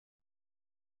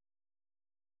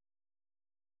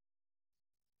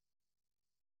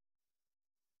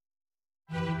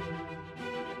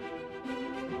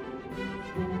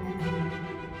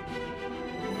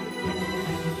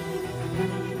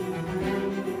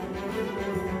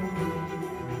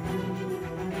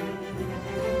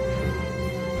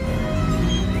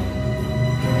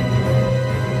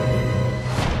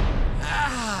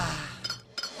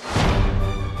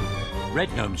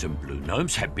Red gnomes and blue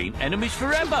gnomes have been enemies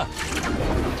forever.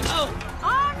 Oh!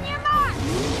 On your mark!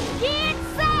 Get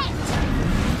set!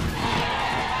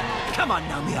 Come on,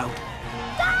 Gnomeo.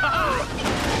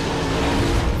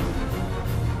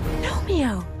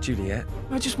 Gnomeo! Juliet,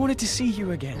 I just wanted to see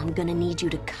you again. I'm gonna need you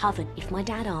to cover. If my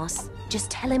dad asks,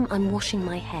 just tell him I'm washing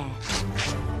my hair.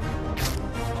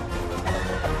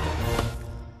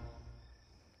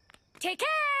 Take care!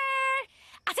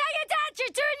 I tell your dad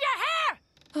you're doing your hair!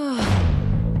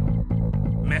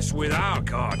 Mess with our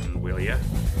garden, will ya?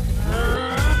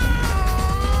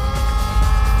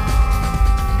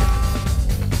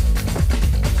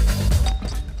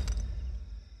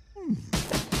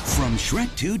 From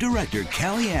Shrek 2 director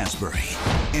Callie Asbury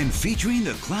and featuring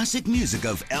the classic music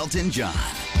of Elton John.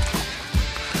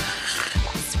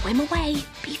 Swim away.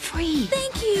 Be free.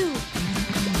 Thank you!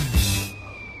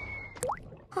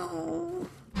 Oh.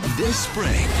 This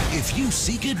spring, if you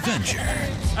seek adventure,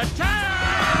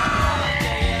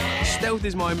 Stealth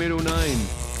is my middle name.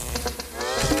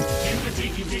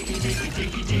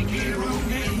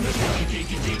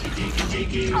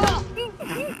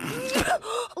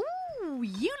 Ooh,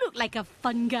 you look like a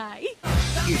fun guy.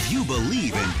 if you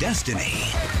believe in destiny,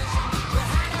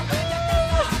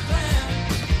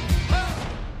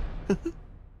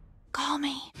 Call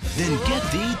me. then get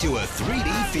thee to a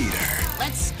 3D theater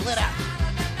Let's split up.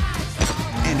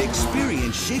 and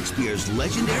experience Shakespeare's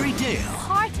legendary tale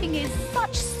Parting is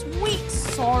such sweet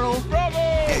sorrow.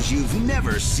 as you've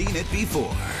never seen it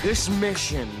before. This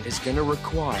mission is gonna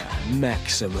require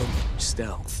maximum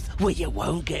stealth. Well, you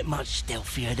won't get much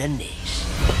stealthier than this.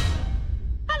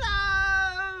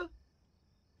 Hello!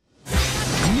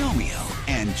 Gnomeo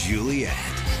and Juliet.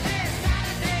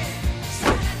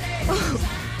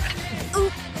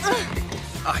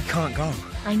 I can't go.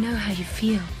 I know how you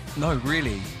feel. No,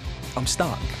 really. I'm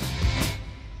stuck.